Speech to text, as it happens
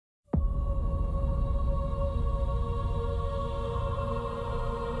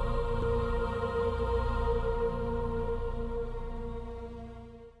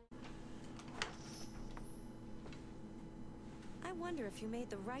wonder if you made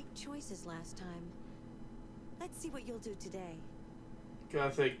the right choices last time. Let's see what you'll do today.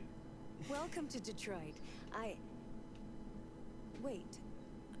 Gotta say. Welcome to Detroit. Wait.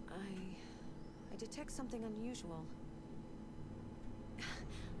 I detect something unusual.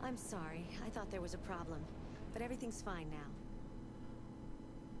 I'm sorry. I thought there was a problem. But everything's fine now.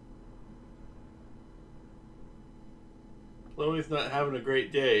 Chloe's not having a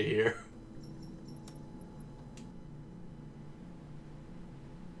great day here.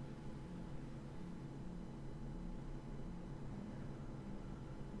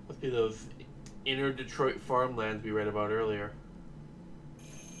 Must be those inner Detroit farmlands we read about earlier.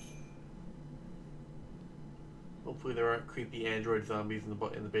 Hopefully there aren't creepy android zombies in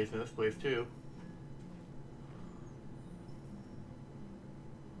the basement of this place too.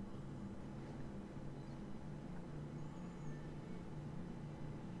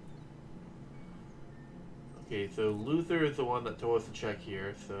 Okay, so Luther is the one that told us to check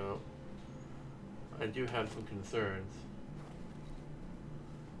here, so I do have some concerns.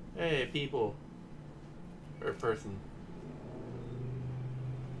 Hey, people. Or person.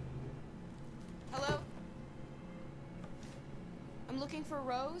 Hello? I'm looking for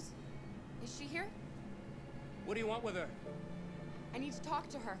Rose. Is she here? What do you want with her? I need to talk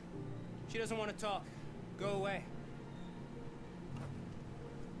to her. She doesn't want to talk. Go away.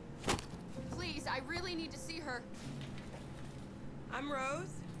 Please, I really need to see her. I'm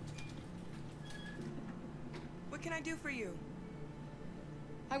Rose. What can I do for you?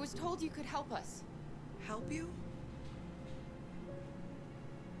 I was told you could help us. Help you?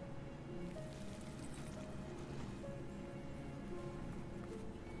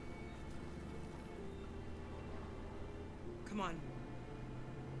 Come on.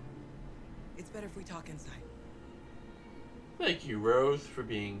 It's better if we talk inside. Thank you, Rose, for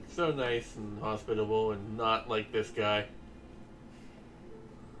being so nice and hospitable and not like this guy.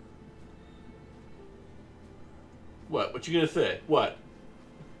 What you gonna say? What?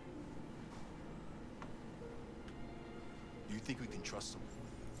 Do you think we can trust him?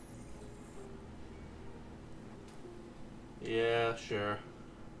 Yeah, sure.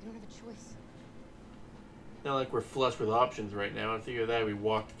 I don't have a choice. Not like we're flush with options right now. It's either that or we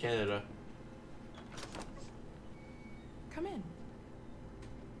walk to Canada. Come in.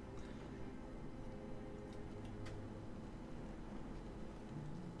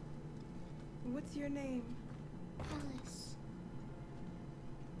 What's your name? Alice.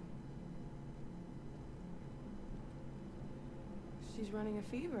 She's running a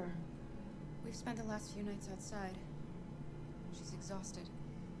fever. We've spent the last few nights outside. She's exhausted.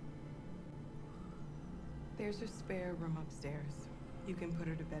 There's a spare room upstairs. You can put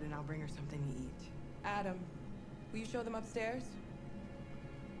her to bed and I'll bring her something to eat. Adam, will you show them upstairs?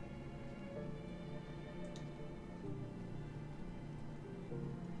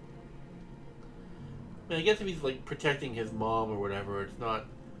 I mean, I guess if he's like protecting his mom or whatever, it's not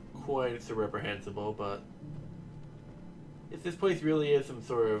quite so reprehensible, but if this place really is some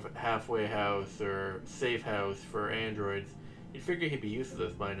sort of halfway house or safe house for androids, you'd figure he'd be used to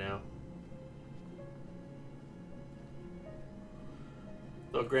this by now.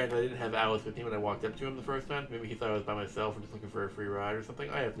 Though granted, I didn't have Alice with me when I walked up to him the first time. Maybe he thought I was by myself and just looking for a free ride or something.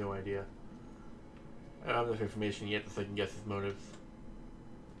 I have no idea. I don't have enough information yet so I can guess his motives.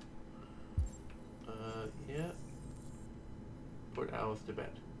 Yeah. Put Alice to bed.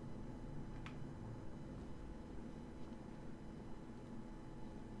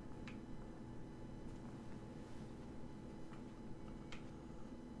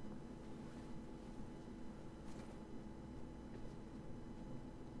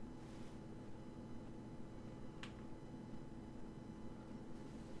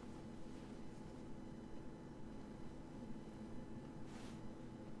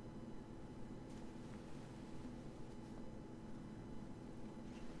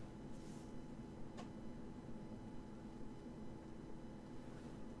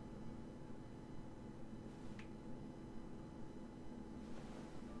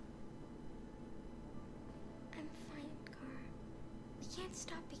 I'm fine, Gar. We can't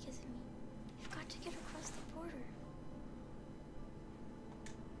stop because of me. We've got to get across the border.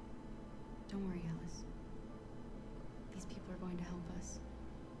 Don't worry, Alice. These people are going to help us.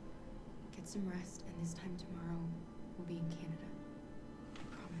 Get some rest, and this time tomorrow, we'll be in Canada. I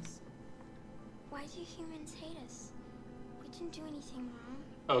promise. Why do humans hate us? We didn't do anything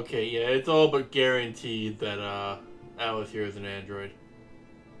wrong. Okay, yeah, it's all but guaranteed that Alice here is an android.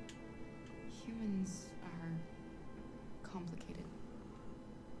 Humans are complicated.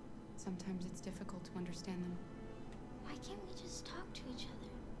 Sometimes it's difficult to understand them. Why can't we just talk to each other?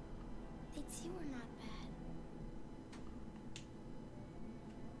 They'd see we're not bad.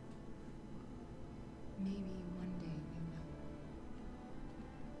 Maybe one day we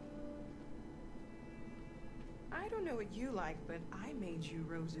will. I don't know what you like, but I made you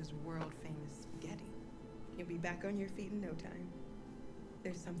Rose's world-famous spaghetti. You'll be back on your feet in no time.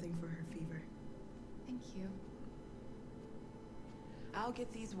 There's something for her fever. Thank you. I'll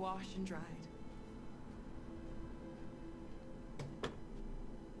get these washed and dried.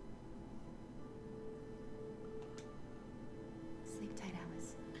 Sleep tight,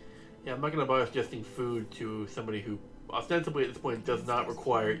 Alice. Yeah, I'm not gonna bother suggesting food to somebody who ostensibly at this point does not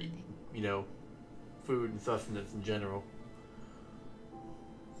require, you know, food and sustenance in general.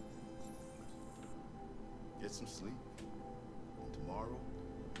 Get some sleep. And tomorrow,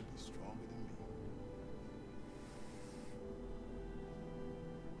 you'll be stronger than me.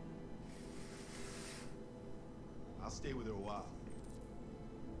 I'll stay with her a while.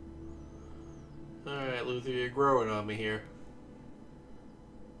 Alright, Luther, you're growing on me here.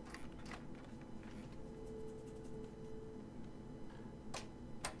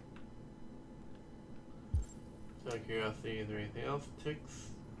 Out of curiosity, is there anything else?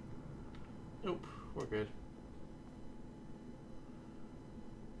 Ticks? Nope, we're good.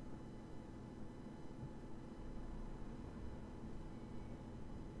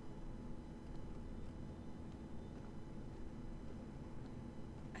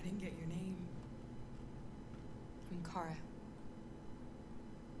 I didn't get your name. I'm Kara.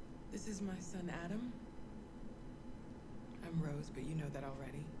 This is my son, Adam. I'm Rose, but you know that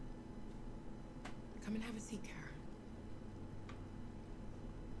already. Come and have a seat, Kara.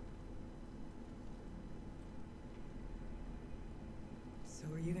 So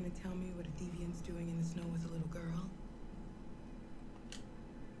are you gonna tell me what a deviant's doing in the snow with a little girl?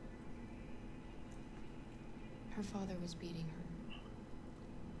 Her father was beating her.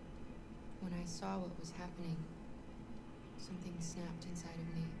 When I saw what was happening, something snapped inside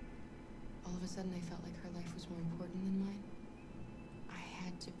of me. All of a sudden, I felt like her life was more important than mine. I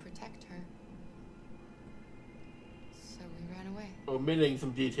had to protect her. So we ran away. Omitting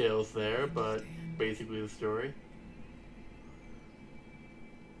some details there, but basically the story.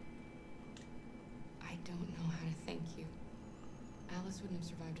 I don't know how to thank you. Alice wouldn't have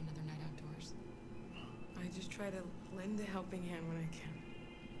survived another night outdoors. I just try to lend a helping hand when I can.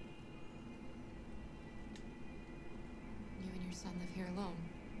 You and your son live here alone.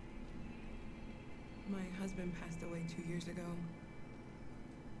 My husband passed away 2 years ago.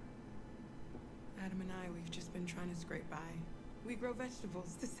 Adam and we've just been trying to scrape by. We grow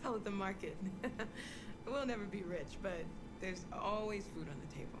vegetables to sell at the market. We'll never be rich, but there's always food on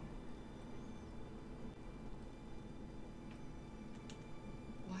the table.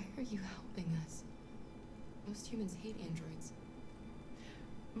 Why are you helping us? Most humans hate androids.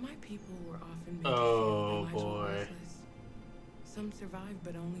 My people were often made Oh, to feel their lives were boy. worthless. Some survived,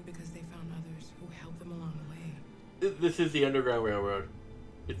 but only because they found others who helped them along the way. This is the Underground Railroad.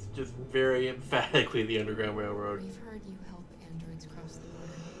 It's just very emphatically the Underground Railroad. We've heard you help androids cross the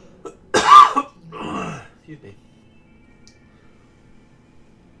border. Excuse me.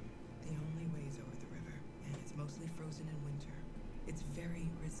 The only way is over the river, and it's mostly frozen in winter. It's very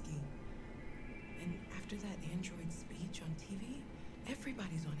risky. And after that android speech on TV,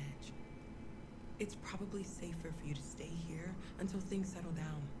 everybody's on edge. It's probably safer for you to stay here until things settle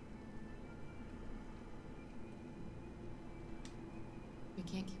down. We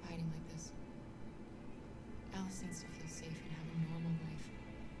can't keep hiding like this. Alice needs to feel safe and have a normal life.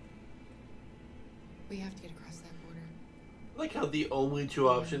 We have to get across that border. I like how the only two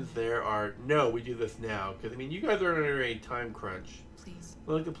options there are, no, we do this now. Because, I mean, you guys are under a time crunch. Please.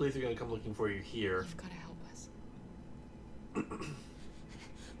 Not like the police are going to come looking for you here. You've got to help us.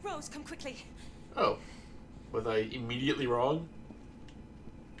 Rose, come quickly. Oh. Was I immediately wrong?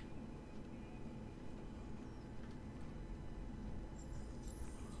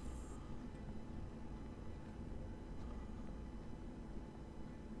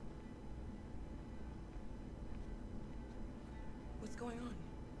 What's going on?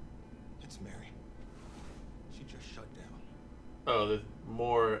 It's Mary. She just shut down. Oh,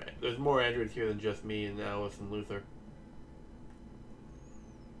 there's more androids here than just me and Alice and Luther.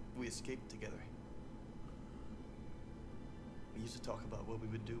 We escaped together. We used to talk about what we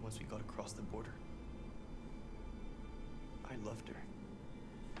would do once we got across the border. I loved her.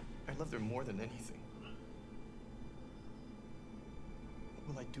 I loved her more than anything.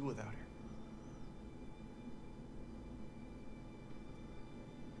 What will I do without her?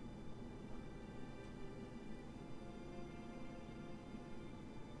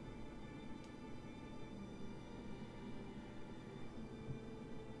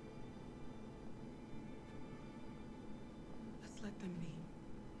 Let's let them be.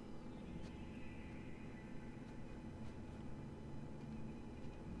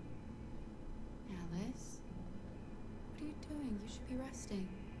 should be resting.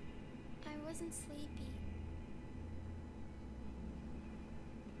 I wasn't sleepy.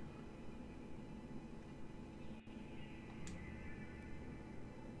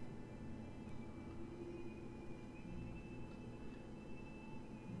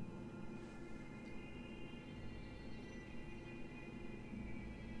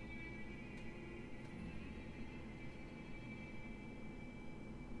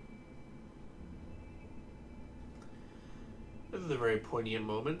 This is a very poignant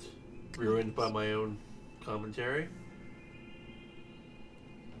moment, ruined by my own commentary.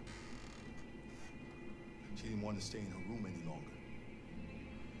 She didn't want to stay in her room any longer.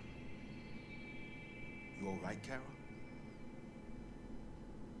 You all right, Kara?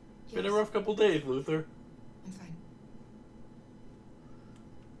 It's been a rough couple days, Luther. I'm fine.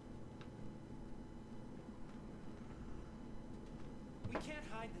 We can't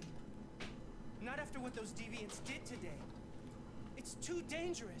hide them. Not after what those deviants did today. It's too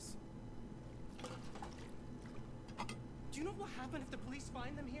dangerous. Do you know what will happen if the police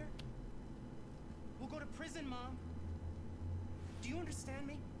find them here? We'll go to prison, Mom. Do you understand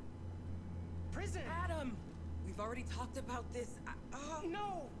me? Prison! Adam! We've already talked about this.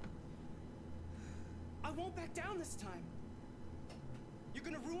 No! I won't back down this time. You're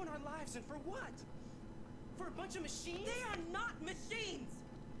gonna ruin our lives, and for what? For a bunch of machines? They are not machines!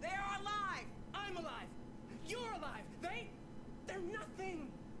 They are alive! I'm alive! You're alive! They're nothing!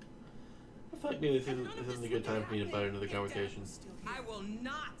 I thought maybe this isn't a good time for me to butt into the conversation. I will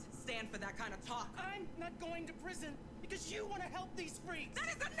not stand for that kind of talk. I'm not going to prison because you want to help these freaks! That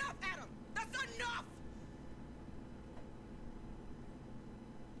is enough, Adam! That's enough!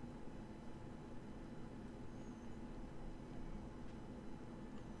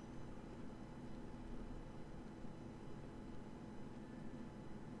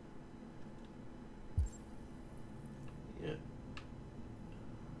 Yeah.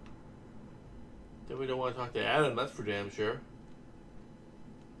 Then we don't want to talk to Adam, that's for damn sure.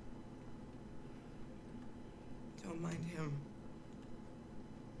 Don't mind him.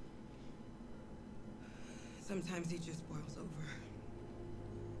 Sometimes he just boils over.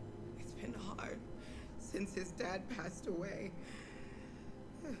 It's been hard since his dad passed away.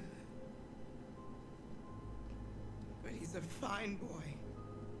 But he's a fine boy.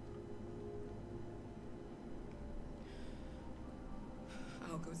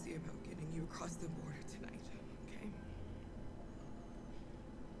 I'll go see about getting you across the border tonight, okay?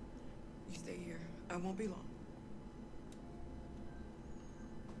 You stay here. I won't be long.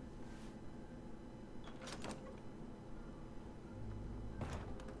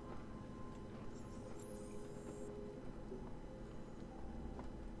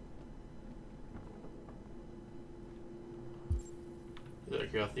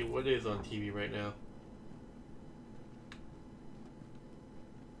 Curiosity, what is on TV right now?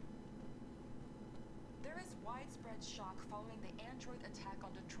 There is widespread shock following the android attack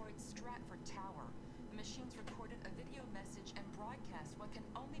on Detroit's Stratford Tower. The machines recorded a video message and broadcast what can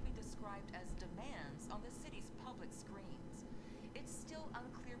only be described as demands on the city's public screens. It's still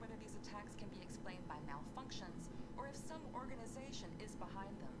unclear whether these attacks can be explained by malfunctions or if some organization is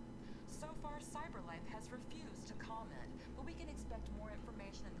behind them. So far, Cyberlife has refused to comment, but we can expect more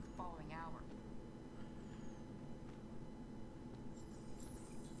information in the following hour.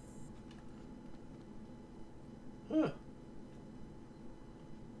 Huh.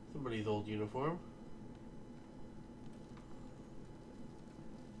 Somebody's old uniform.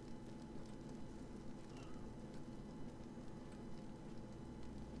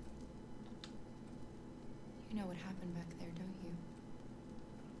 You know what happened back there, don't you?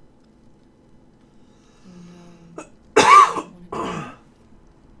 You know what you wanted to do.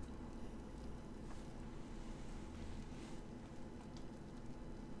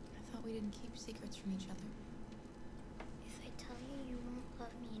 I thought we didn't keep secrets from each other. If I tell you, you won't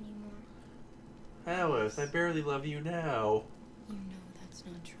love me anymore. Alice, I barely love you now. You know that's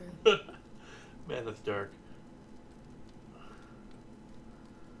not true. Man, that's dark.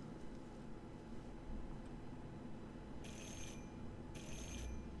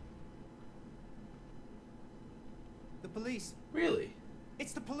 The police! Really?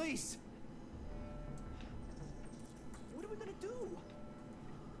 It's the police! What are we gonna do?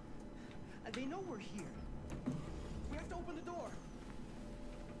 They know we're here. We have to open the door.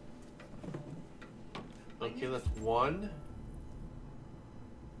 Okay, that's one.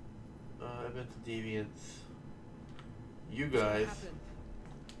 I meant the deviants. You guys.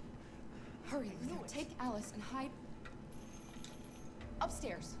 Hurry, Luther. Take Alice and hide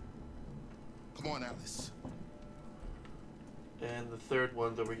upstairs. Come on, Alice. And the third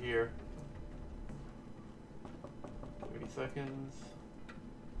one's over here. Maybe seconds.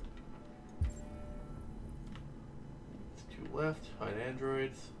 It's 2 left. Hide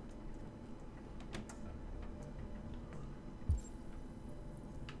androids.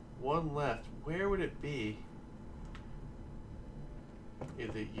 One left. Where would it be?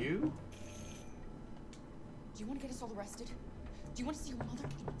 Is it you? Do you want to get us all arrested? Do you want to see your mother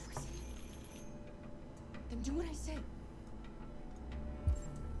in prison? Then do what I say.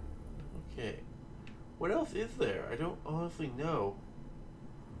 Okay. What else is there? I don't honestly know.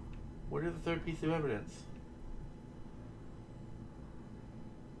 What is the third piece of evidence?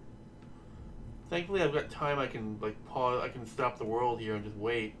 Thankfully I've got time. I can like pause. I can stop the world here and just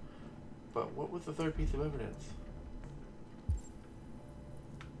wait. But what was the third piece of evidence?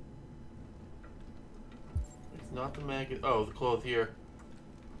 It's not the mag. Oh, the clothes here.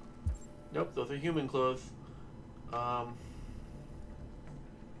 Nope, those are human clothes.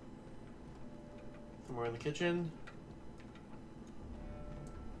 Somewhere in the kitchen.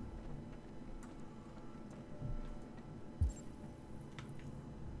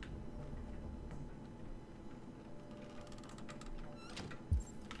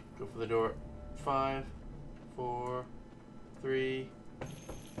 Go for the door. 5, 4, 3.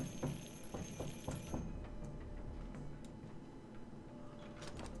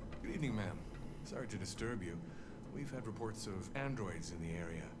 Good evening, ma'am. Sorry to disturb you. We've had reports of androids in the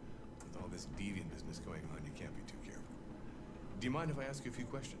area. With all this deviant business going on, you can't be too careful. Do you mind if I ask you a few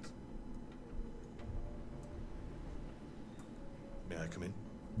questions? May I come in?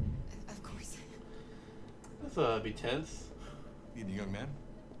 Of course. This be tense. Evening, young man.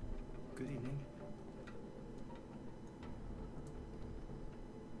 Good evening.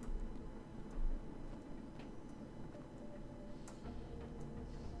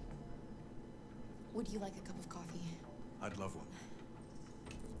 Would you like a cup of coffee? I'd love one.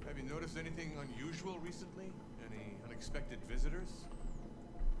 Have you noticed anything unusual recently? Any unexpected visitors?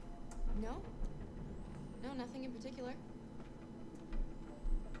 No? No, nothing in particular.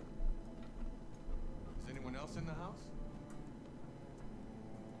 Is anyone else in the house?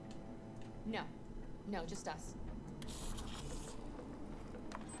 No. No, just us.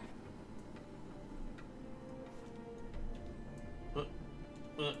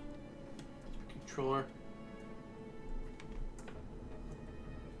 Controller.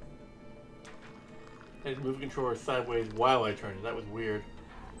 I had to move the controller sideways while I turned it. That was weird.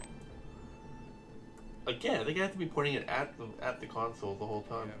 Again, I think I have to be pointing it at the console the whole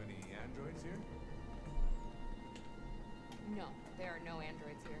Do you time. have any androids here? No, there are no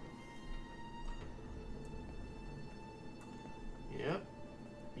androids here. Yep.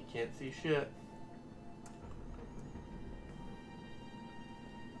 You can't see shit.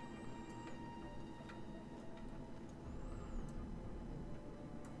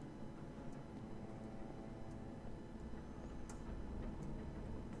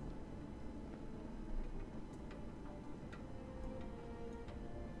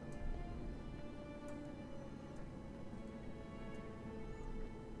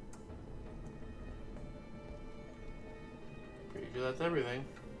 Pretty sure that's everything.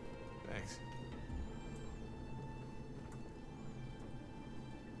 Thanks.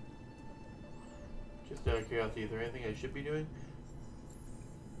 Just out of curiosity, is there anything I should be doing?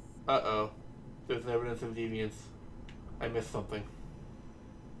 Uh-oh. There's evidence of deviance. I missed something.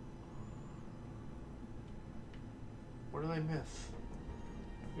 What did I miss?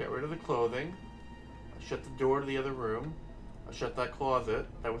 Got rid of the clothing. I shut the door to the other room. I shut that closet.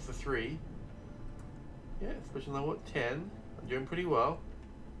 That was the 3. Yeah, especially level at 10. I'm doing pretty well.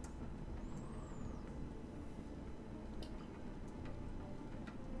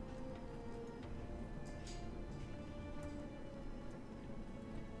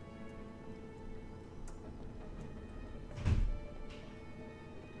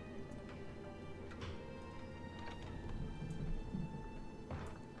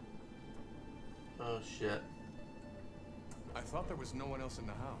 Oh shit. I thought there was no one else in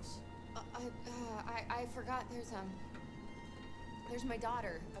the house. I forgot there's my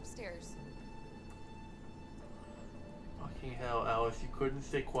daughter upstairs. Fucking hell, Alice, you couldn't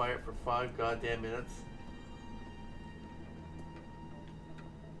stay quiet for 5 goddamn minutes?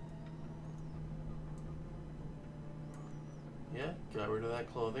 Yeah, got rid of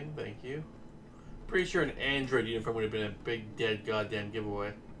that clothing, thank you. Pretty sure an android uniform would have been a big dead goddamn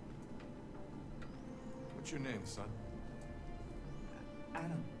giveaway. What's your name, son?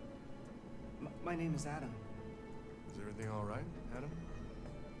 Adam. My name is Adam. Is everything all right, Adam?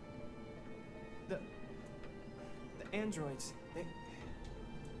 The androids, they...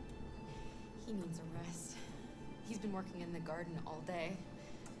 He needs a rest. He's been working in the garden all day.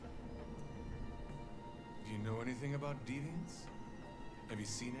 Do Do you know anything about deviants? Have you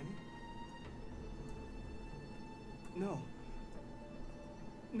seen any? No.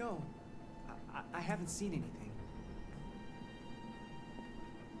 No. I haven't seen anything.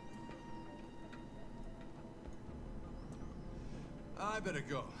 I better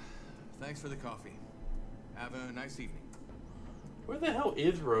go. Thanks for the coffee. Have a nice evening. Where the hell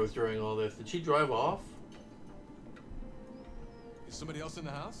is Rose during all this? Did she drive off? Is somebody else in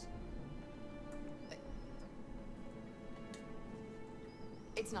the house?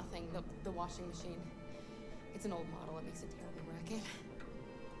 It's nothing. The washing machine. It's an old model. It makes a terrible racket.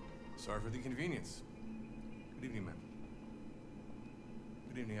 Sorry for the inconvenience. Good evening, ma'am.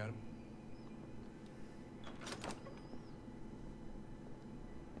 Good evening, Adam.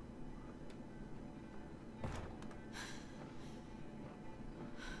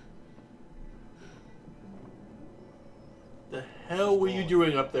 The hell were you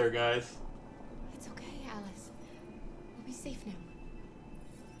doing up there, guys? It's okay, Alice. We'll be safe now.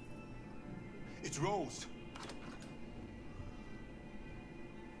 It's Rose.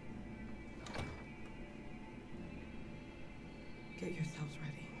 Get yourselves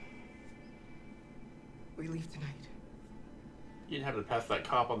ready. We leave tonight. You didn't have to pass that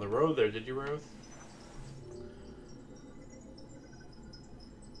cop on the road there, did you, Rose?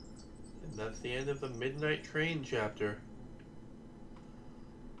 And that's the end of the Midnight Train chapter.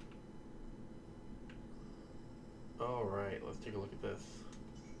 Alright, let's take a look at this.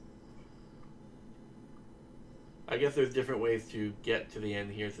 I guess there's different ways to get to the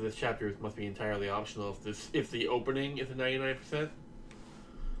end here, so this chapter must be entirely optional if the opening is a 99%.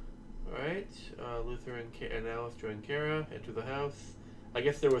 Alright, Luther and Alice join Kara, enter the house. I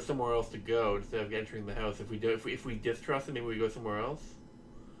guess there was somewhere else to go instead of entering the house. If we distrust it, maybe we go somewhere else.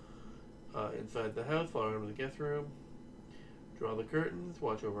 Inside the house, follow him to the guest room. Draw the curtains,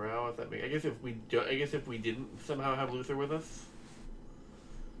 watch over Alice. I guess if we didn't somehow have Luther with us.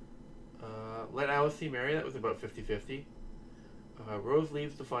 Let Alice see Mary, that was about 50-50. Rose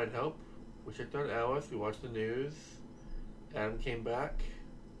leaves to find help. We checked on Alice, we watched the news. Adam came back.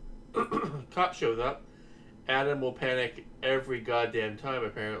 Cop shows up. Adam will panic every goddamn time,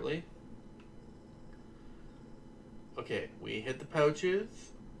 apparently. Okay, we hit the pouches.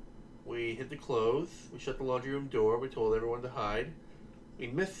 We hit the clothes. We shut the laundry room door. We told everyone to hide. We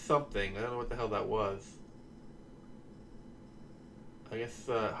missed something. I don't know what the hell that was. I guess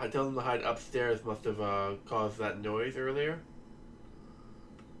I told them to hide upstairs must have caused that noise earlier.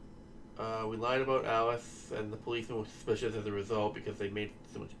 We lied about Alice, and the policeman was suspicious as a result because they made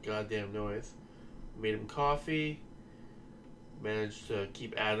so much goddamn noise. We made him coffee. Managed to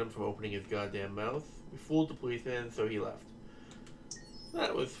keep Adam from opening his goddamn mouth. We fooled the policeman, so he left.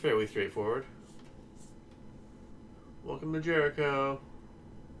 That was fairly straightforward. Welcome to Jericho.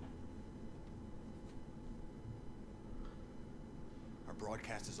 Our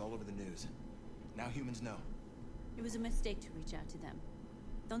broadcast is all over the news. Now humans know. It was a mistake to reach out to them.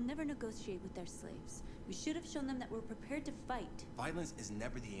 They'll never negotiate with their slaves. We should have shown them that we're prepared to fight. Violence is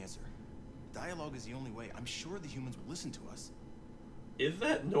never the answer. Dialogue is the only way. I'm sure the humans will listen to us. Is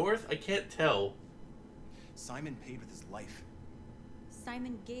that North? I can't tell. Simon paid with his life.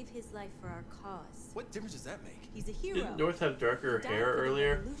 Simon gave his life for our cause. What difference does that make? He's a hero. Didn't North have darker He died hair for the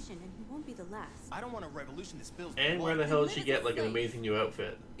earlier? revolution, and he won't be the last. I don't want a revolution that spills And blood. where the hell did Then she live get as like an slaves. amazing new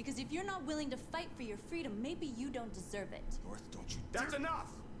outfit? Because if you're not willing to fight for your freedom, maybe you don't deserve it. North, don't you That's dare. enough!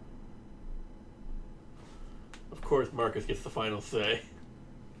 Of course Marcus gets the final say.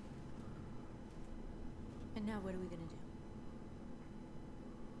 And now what are we gonna do?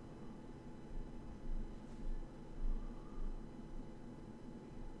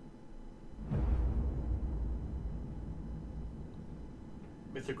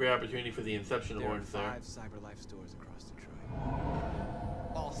 Missed a great opportunity for the Inception There are horns there. 5 Cyberlife stores across Detroit,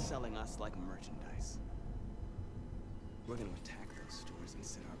 all selling us like merchandise. We're gonna attack those stores and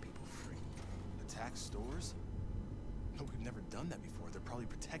set our people free. Attack stores? No, we've never done that before. They're probably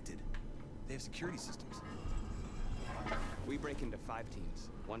protected. They have security systems. We break into 5 teams,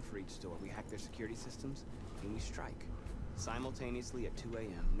 1 for each store. We hack their security systems, and we strike. Simultaneously at 2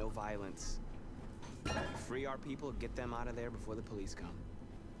 a.m., no violence. We free our people, get them out of there before the police come.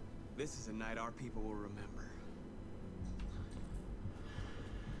 This is a night our people will remember.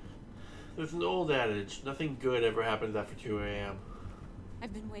 There's an old adage, nothing good ever happens after 2 a.m.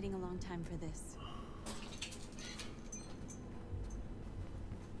 I've been waiting a long time for this.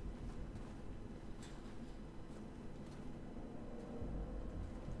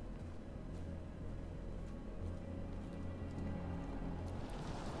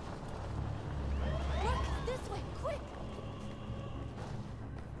 Look, this way, quick!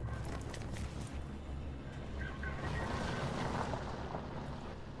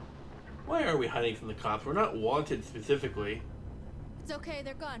 Why are we hiding from the cops? We're not wanted specifically. It's okay,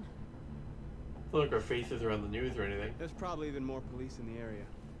 they're gone. It's not like our faces are on the news or anything. There's probably even more police in the area.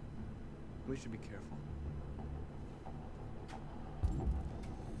 We should be careful.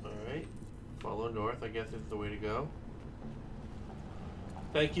 Alright. Follow north, I guess is the way to go.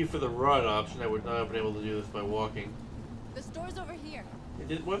 Thank you for the run option. I would not have been able to do this by walking. The store's over here.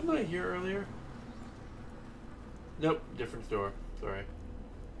 Wasn't I here earlier? Nope, different store. Sorry.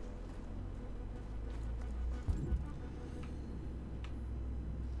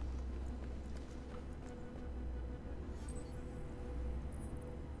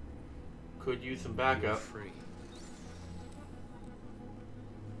 Could use some backup. Free.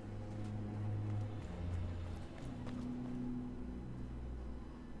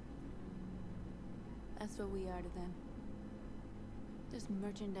 That's what we are to them. Just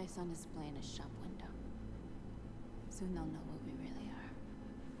merchandise on display in a shop window. Soon they'll know what we really are.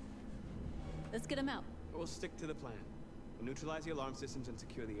 Let's get them out. We'll stick to the plan. We'll neutralize the alarm systems and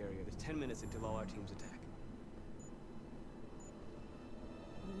secure the area. There's 10 minutes until all our teams attack.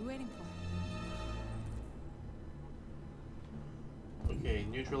 What are we waiting for? Okay,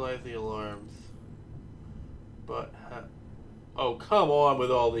 neutralize the alarms. But oh, come on with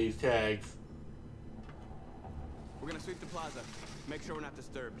all these tags. We're gonna sweep the plaza. Make sure we're not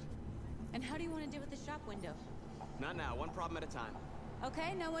disturbed. And how do you want to deal with the shop window? Not now, one problem at a time.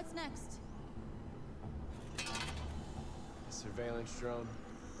 Okay, now what's next? A surveillance drone.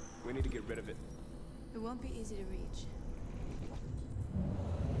 We need to get rid of it. It won't be easy to reach.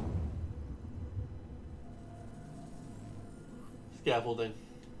 Scaffolding.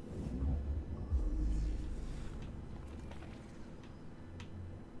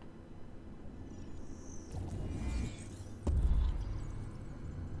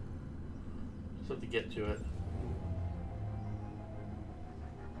 Just have to get to it.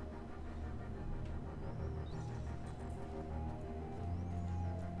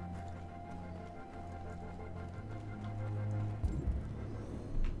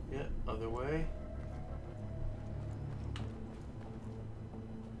 Yeah, other way.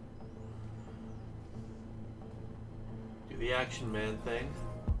 Do the Action Man thing.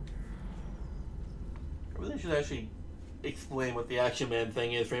 I really should actually explain what the Action Man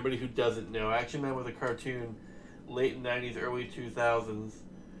thing is for anybody who doesn't know. Action Man was a cartoon late 90s, early 2000s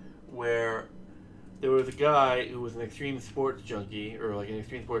where there was a guy who was an extreme sports junkie or like an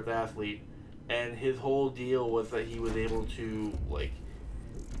extreme sports athlete, and his whole deal was that he was able to like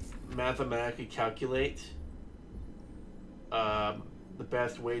mathematically calculate the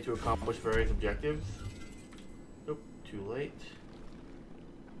best way to accomplish various objectives. Nope, too late.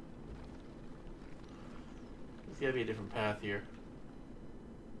 There's gotta be a different path here.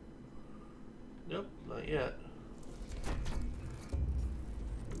 Nope, not yet.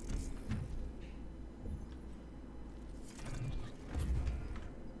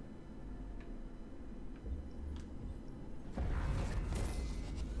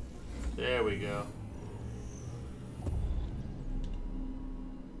 There we go.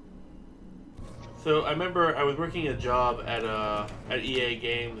 So I remember I was working a job at EA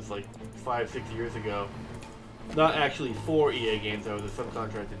Games like 5-6 years ago. Not actually for EA Games, I was a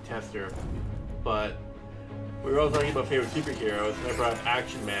subcontracted tester. But we were all talking about favorite superheroes, and I brought up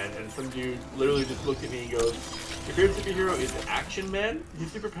Action Man, and some dude literally just looked at me and goes, "Your favorite superhero is Action Man? His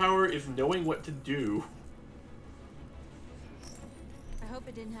superpower is knowing what to do." I hope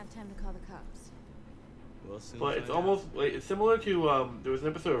it didn't have time to call the cops. We'll soon But it's find almost like it's similar to there was an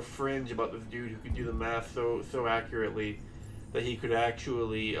episode of Fringe about this dude who could do the math so accurately that he could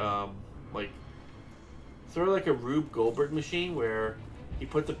actually like sort of like a Rube Goldberg machine where he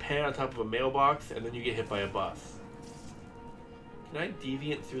puts a pen on top of a mailbox and then you get hit by a bus. Can I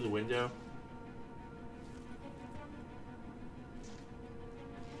deviant through the window?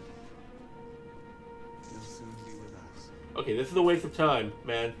 You'll soon be with us. Okay, this is a waste of time,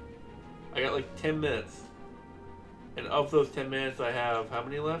 man. I got like 10 minutes. And of those 10 minutes I have, how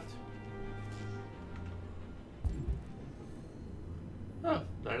many left? Oh,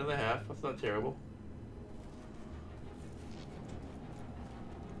 9.5. That's not terrible.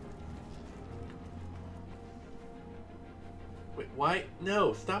 Wait, why?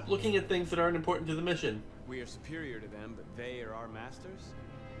 No, stop looking at things that aren't important to the mission. We are superior to them, but they are our masters?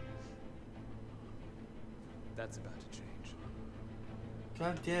 That's about to change.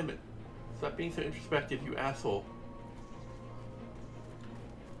 God damn it. Stop being so introspective, you asshole.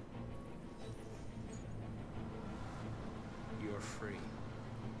 You're free.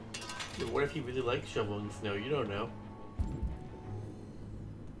 Dude, what if he really likes shoveling snow? You don't know.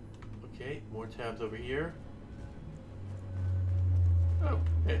 Okay, more tabs over here. Oh,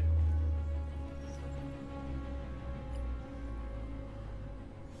 hey.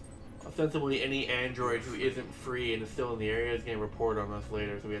 ostensibly any android who isn't free and is still in the area is going to report on us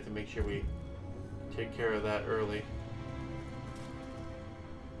later, so we have to make sure we take care of that early.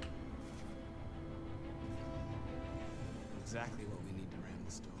 Exactly what we need to ram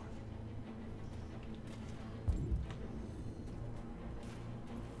the store.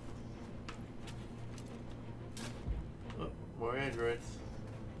 Oh, more androids.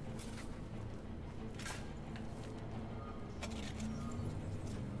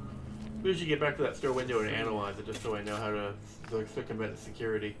 We should get back to that store window and analyze it just so I know how to circumvent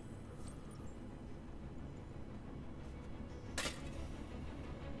security.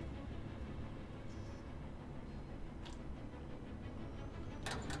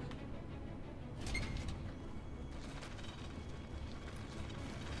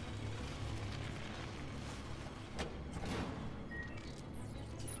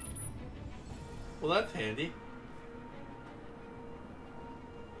 Well, that's handy.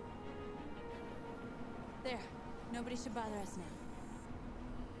 There. Nobody should bother us now.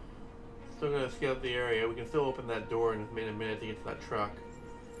 Still gonna scout the area. We can still open that door in a minute to get to that truck.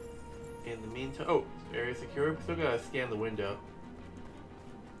 In the meantime, oh, area secure. We still gotta scan the window.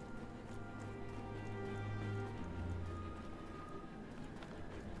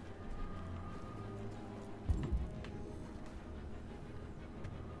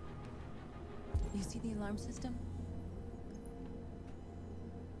 You see the alarm system?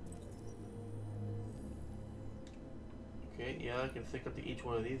 Okay, yeah, I can sync up to each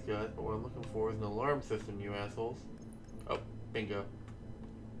one of these guys, but what I'm looking for is an alarm system, you assholes. Oh, bingo.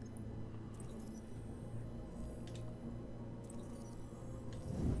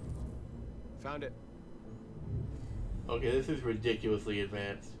 Found it. Okay, this is ridiculously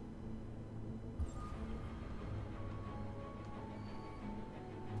advanced.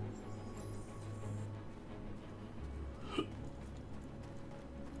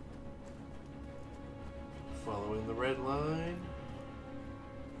 Following the red line.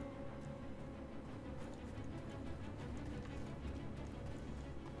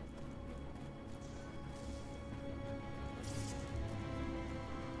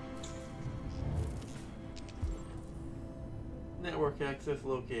 Network access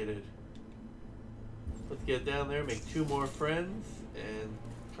located. Let's get down there, make 2 more friends, and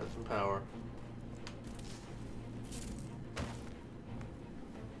cut some power.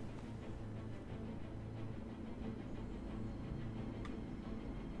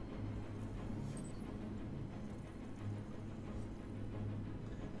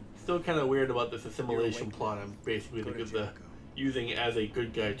 Still kind of weird about this assimilation plot. I'm basically the using as a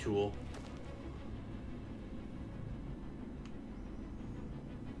good guy tool.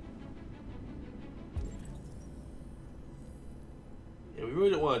 Yeah, we really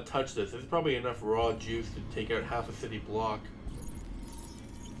don't want to touch this. There's probably enough raw juice to take out half a city block.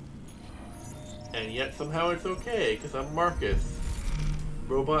 And yet somehow it's okay, because I'm Marcus.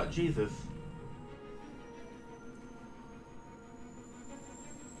 Robot Jesus.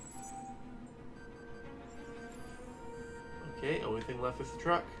 Okay, only thing left is the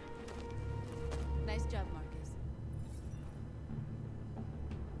truck. Nice job, Marcus.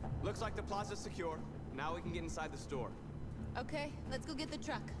 Looks like the plaza's secure. Now we can get inside the store. Okay, let's go get the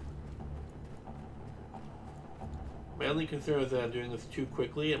truck. My only concern is that I'm doing this too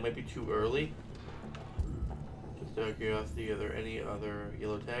quickly. It might be too early. Just out of curiosity, are there any other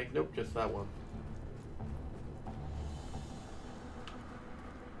yellow tags? Nope, just that one.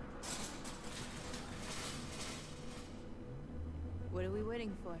 What are we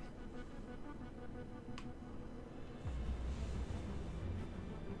waiting for?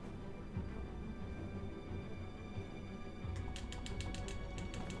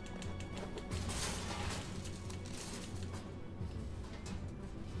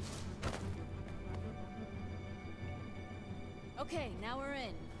 Okay, now we're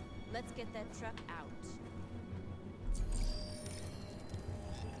in. Let's get that truck out.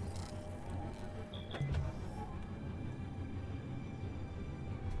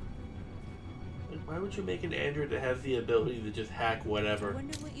 Why would you make an android that has the ability to just hack whatever? I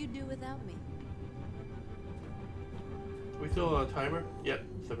wonder what you'd do without me. Are we still on a timer? Yep,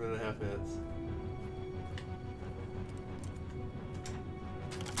 7.5 minutes.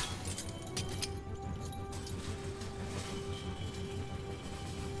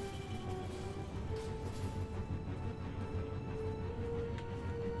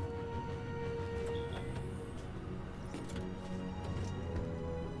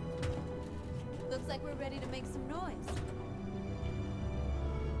 Looks like we're ready to make some noise.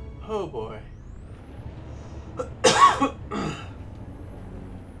 Oh boy.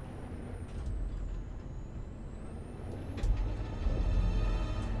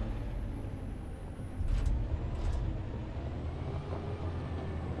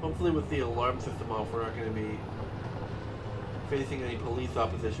 Hopefully with the alarm system off, we're not going to be facing any police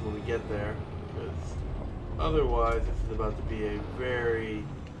opposition when we get there. Because otherwise, this is about to be a very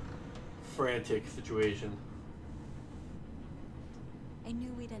frantic situation. I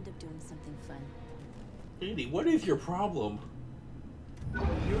knew we'd end up doing something fun. Andy, what is your problem?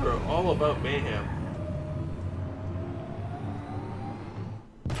 You are all about mayhem.